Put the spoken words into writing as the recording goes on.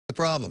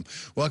the problem.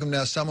 Welcome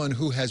now someone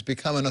who has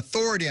become an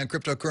authority on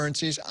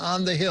cryptocurrencies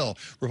on the Hill,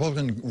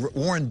 Republican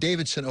Warren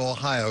Davidson,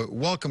 Ohio.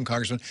 Welcome,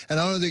 Congressman. And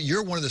I know that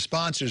you're one of the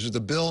sponsors of the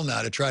bill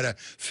now to try to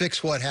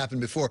fix what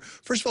happened before.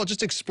 First of all,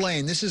 just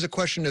explain, this is a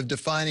question of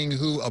defining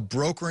who a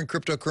broker in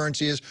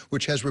cryptocurrency is,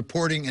 which has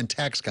reporting and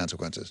tax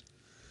consequences.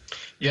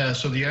 Yeah,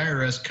 so the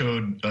IRS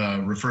code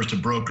refers to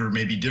broker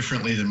maybe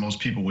differently than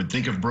most people would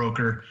think of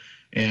broker.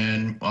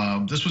 And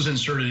this was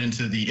inserted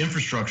into the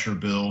infrastructure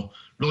bill,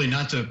 really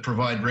not to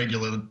provide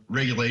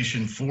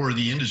regulation for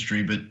the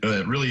industry,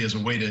 but really as a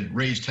way to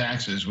raise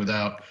taxes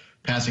without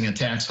passing a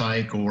tax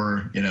hike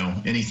or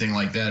anything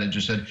like that. It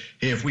just said,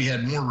 hey, if we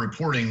had more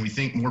reporting, we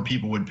think more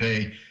people would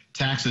pay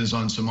taxes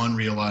on some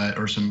unrealized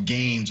or some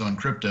gains on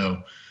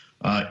crypto.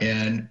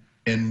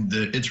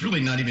 It's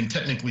really not even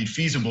technically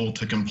feasible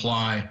to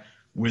comply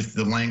with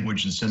the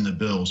language that's in the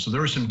bill. So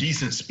there were some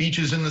decent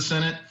speeches in the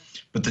Senate,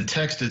 but the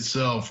text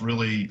itself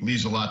really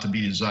leaves a lot to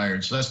be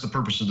desired. So that's the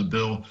purpose of the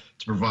bill,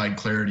 to provide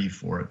clarity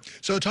for it.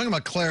 So talking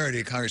about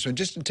clarity, Congressman,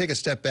 just to take a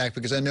step back,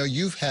 because I know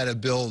you've had a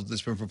bill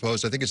that's been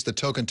proposed, I think it's the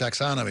token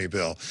taxonomy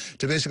bill,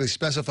 to basically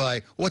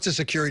specify what's a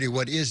security,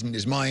 what isn't,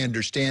 is my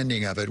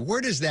understanding of it.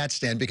 Where does that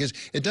stand? Because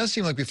it does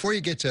seem like before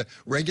you get to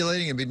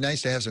regulating, it'd be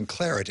nice to have some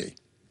clarity.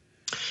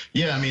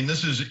 Yeah, I mean,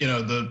 this is,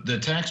 the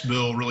tax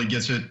bill really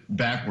gets it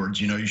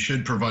backwards. You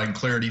should provide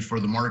clarity for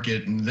the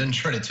market and then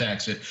try to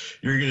tax it.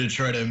 You're going to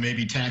try to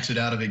maybe tax it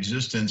out of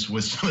existence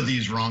with some of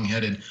these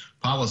wrong-headed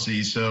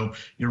policies. So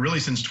really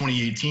since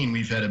 2018,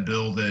 we've had a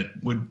bill that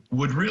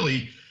would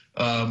really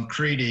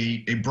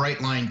create a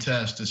bright line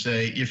test to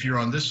say, if you're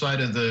on this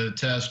side of the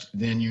test,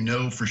 then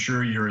for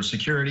sure you're a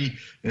security.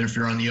 And if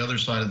you're on the other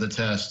side of the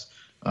test,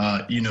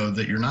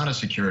 that you're not a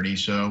security.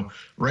 So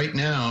right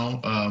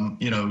now,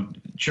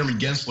 Chairman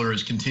Gensler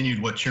has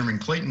continued what Chairman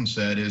Clayton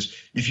said is,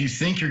 if you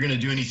think you're going to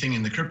do anything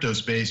in the crypto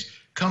space,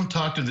 come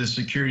talk to the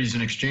Securities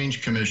and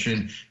Exchange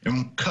Commission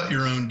and cut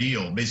your own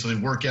deal, basically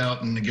work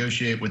out and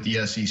negotiate with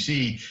the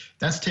SEC.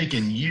 That's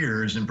taken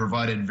years and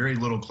provided very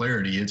little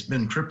clarity. It's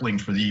been crippling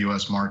for the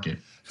U.S. market.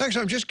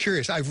 Actually, I'm just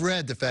curious. I've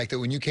read the fact that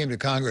when you came to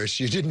Congress,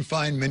 you didn't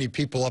find many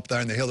people up there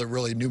on the Hill that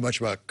really knew much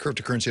about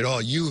cryptocurrency at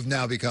all. You've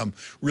now become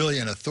really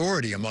an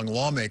authority among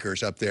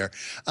lawmakers up there.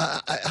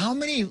 How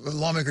many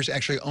lawmakers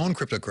actually own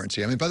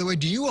cryptocurrency? I mean, by the way,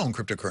 do you own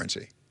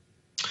cryptocurrency?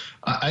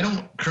 I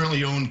don't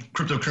currently own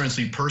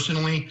cryptocurrency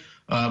personally,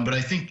 but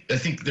I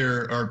think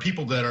there are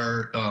people that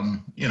are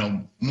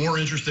more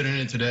interested in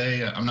it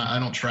today. I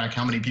don't track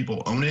how many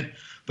people own it,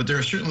 but there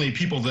are certainly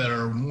people that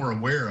are more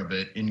aware of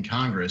it in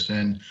Congress.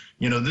 And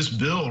this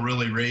bill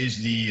really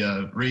raised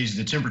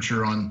the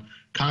temperature on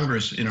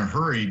Congress in a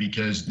hurry,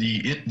 because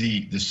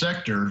the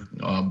sector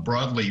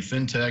broadly,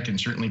 fintech and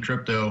certainly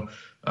crypto,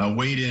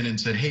 weighed in and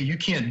said, hey, you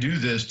can't do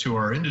this to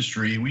our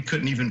industry. We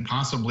couldn't even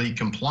possibly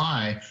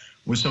comply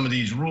with some of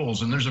these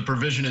rules. And there's a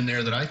provision in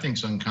there that I think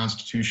is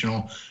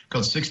unconstitutional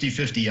called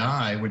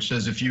 6050I, which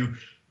says if you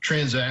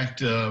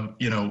transact,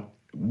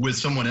 with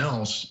someone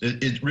else,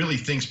 it really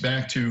thinks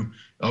back to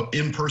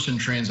in-person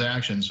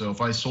transactions. So if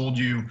I sold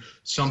you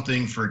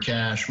something for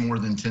cash more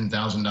than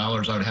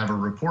 $10,000, I would have a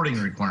reporting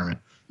requirement.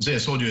 Say I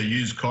sold you a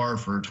used car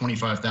for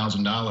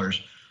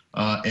 $25,000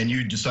 and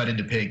you decided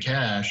to pay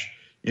cash.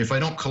 If I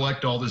don't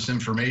collect all this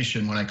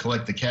information when I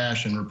collect the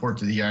cash and report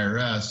to the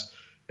IRS,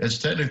 it's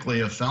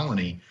technically a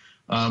felony.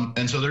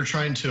 And so they're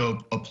trying to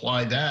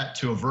apply that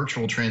to a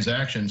virtual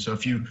transaction. So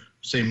if you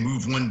say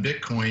move one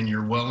Bitcoin,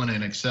 you're well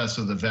in excess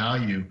of the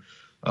value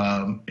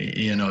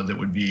that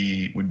would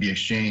be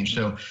exchanged.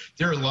 So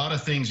there are a lot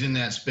of things in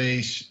that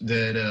space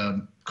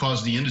that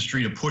caused the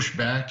industry to push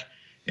back,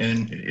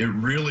 and it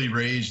really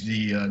raised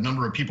the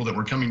number of people that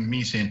were coming to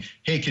me saying,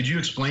 hey, could you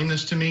explain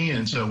this to me?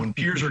 And so when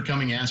peers are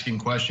coming asking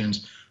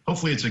questions,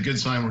 hopefully it's a good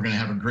sign. We're going to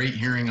have a great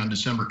hearing on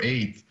December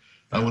 8th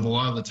with a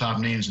lot of the top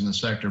names in the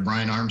sector: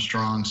 Brian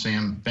Armstrong,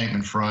 Sam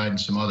Bankman-Fried, and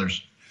some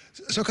others.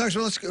 So,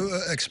 Congressman, let's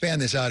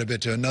expand this out a bit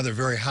to another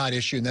very hot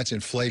issue, and that's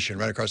inflation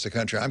right across the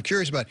country. I'm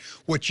curious about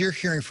what you're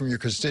hearing from your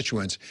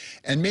constituents,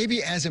 and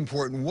maybe as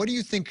important, what do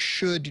you think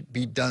should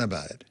be done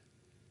about it?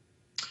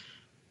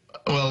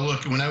 Well,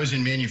 look, when I was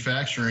in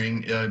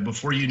manufacturing,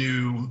 before you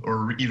knew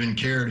or even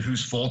cared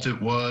whose fault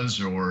it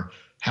was or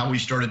how we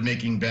started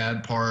making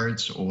bad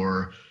parts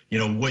or,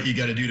 what you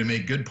got to do to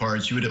make good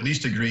parts, you would at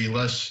least agree,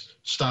 let's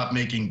stop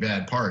making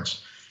bad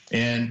parts.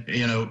 And,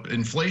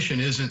 inflation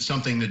isn't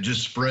something that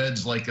just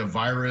spreads like a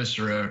virus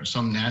or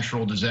some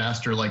natural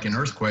disaster like an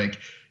earthquake.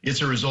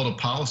 It's a result of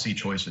policy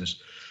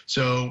choices.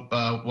 So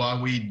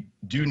while we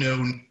do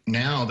know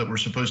now that we're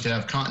supposed to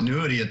have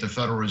continuity at the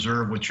Federal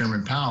Reserve with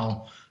Chairman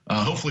Powell,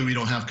 hopefully we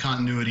don't have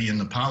continuity in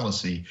the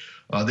policy.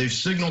 They've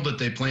signaled that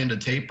they plan to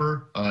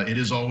taper. It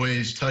is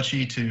always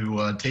touchy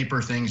to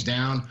taper things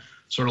down,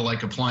 sort of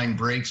like applying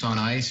brakes on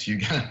ice. You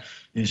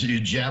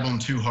jab them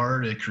too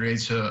hard, it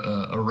creates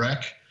a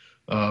wreck.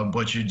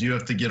 But you do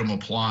have to get them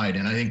applied,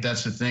 and I think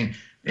that's the thing.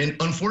 And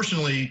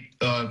unfortunately,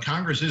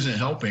 Congress isn't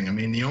helping. I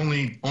mean, the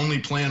only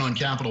plan on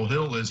Capitol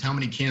Hill is how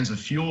many cans of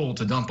fuel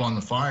to dump on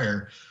the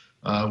fire,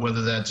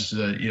 whether that's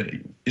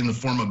in the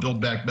form of Build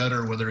Back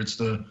Better, whether it's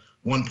the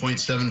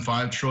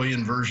 1.75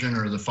 trillion version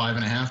or the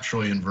 5.5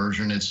 trillion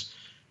version.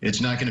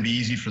 It's not going to be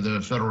easy for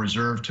the Federal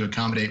Reserve to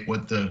accommodate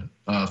what the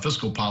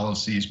fiscal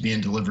policy is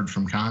being delivered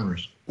from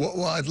Congress.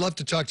 Well, I'd love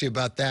to talk to you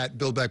about that,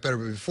 Build Back Better.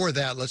 But before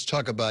that, let's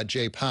talk about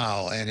Jay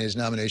Powell and his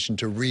nomination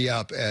to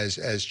re-up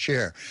as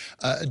chair.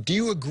 Do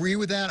you agree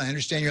with that? I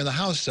understand you're on the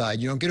House side.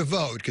 You don't get a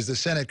vote because the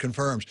Senate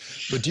confirms.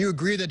 But do you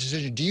agree with that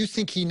decision? Do you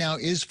think he now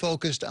is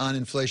focused on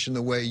inflation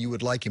the way you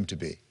would like him to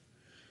be?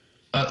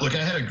 Look,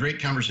 I had a great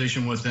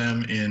conversation with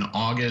him in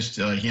August.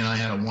 He and I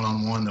had a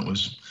one-on-one that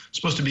was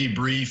supposed to be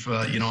brief,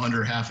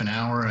 under half an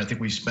hour. I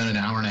think we spent an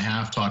hour and a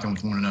half talking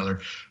with one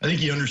another. I think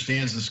he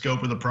understands the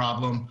scope of the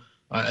problem.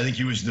 I think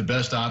he was the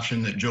best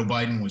option that Joe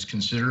Biden was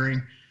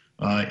considering.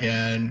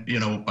 I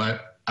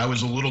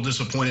was a little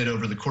disappointed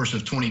over the course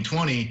of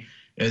 2020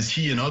 as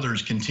he and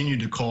others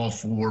continued to call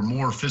for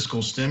more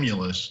fiscal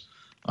stimulus.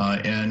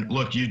 And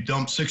look, you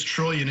dumped $6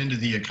 trillion into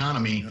the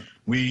economy.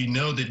 We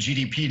know that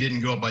GDP didn't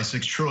go up by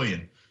 $6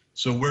 trillion.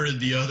 So where did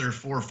the other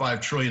 $4 or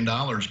 $5 trillion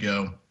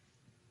go?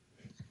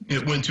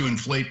 It went to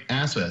inflate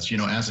assets,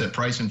 asset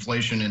price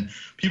inflation, and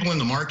people in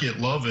the market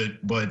love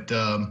it, but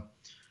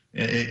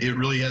it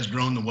really has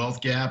grown the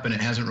wealth gap, and it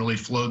hasn't really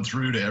flowed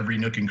through to every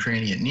nook and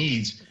cranny it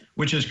needs,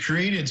 which has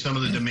created some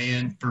of the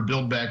demand for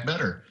Build Back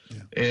Better.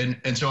 Yeah.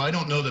 And so I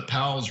don't know that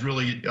Powell's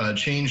really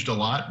changed a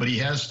lot, but he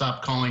has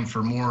stopped calling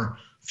for more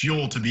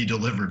fuel to be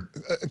delivered.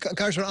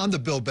 Congressman, on the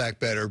Build Back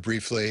Better,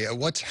 briefly,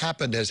 what's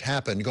happened has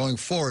happened. Going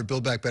forward,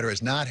 Build Back Better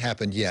has not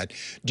happened yet.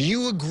 Do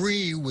you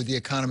agree with the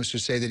economists who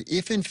say that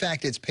if, in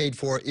fact, it's paid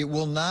for, it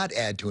will not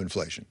add to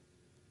inflation?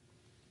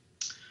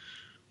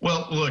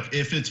 Well, look,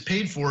 if it's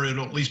paid for,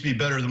 it'll at least be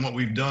better than what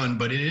we've done,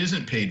 but it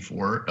isn't paid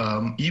for.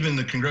 Even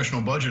the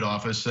Congressional Budget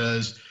Office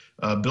says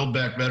Build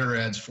Back Better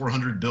adds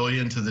 $400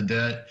 billion to the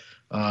debt.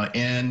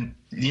 And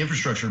the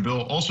infrastructure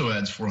bill also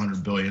adds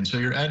 $400 billion. So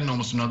you're adding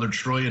almost another $1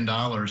 trillion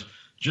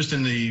just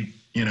in the,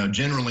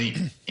 generally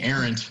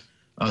errant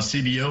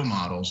CBO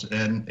models.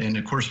 And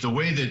of course, the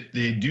way that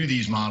they do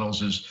these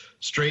models is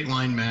straight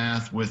line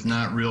math with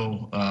not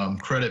real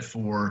credit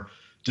for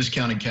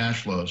discounted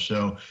cash flow.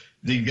 So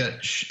they've got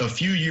a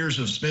few years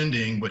of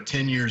spending, but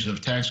 10 years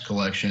of tax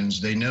collections.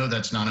 They know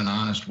that's not an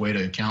honest way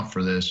to account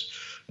for this.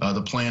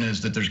 The plan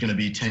is that there's going to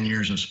be 10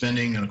 years of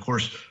spending. And of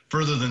course,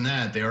 further than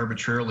that, they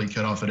arbitrarily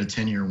cut off at a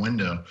 10-year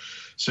window.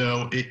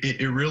 So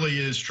it really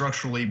is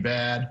structurally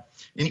bad.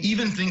 And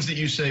even things that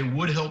you say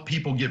would help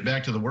people get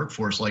back to the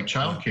workforce, like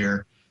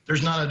childcare,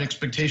 there's not an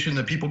expectation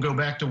that people go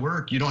back to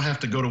work. You don't have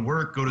to go to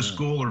work, go to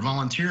school, or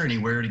volunteer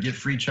anywhere to get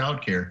free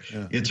childcare.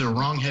 It's a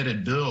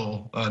wrong-headed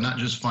bill, not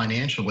just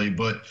financially,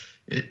 but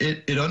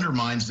it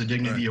undermines the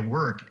dignity of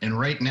work. And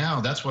right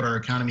now, that's what our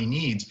economy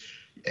needs.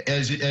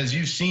 As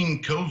you've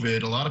seen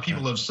COVID, a lot of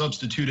people have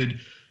substituted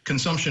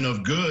consumption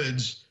of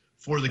goods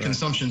for the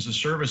consumptions of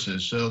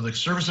services. So the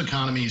service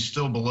economy is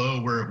still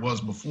below where it was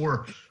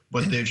before,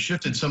 but they've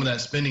shifted some of that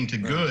spending to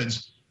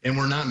goods, and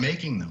we're not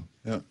making them.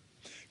 Yeah.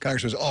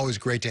 Congressman, it's always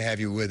great to have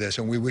you with us,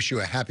 and we wish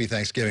you a happy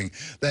Thanksgiving.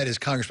 That is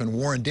Congressman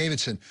Warren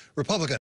Davidson, Republican.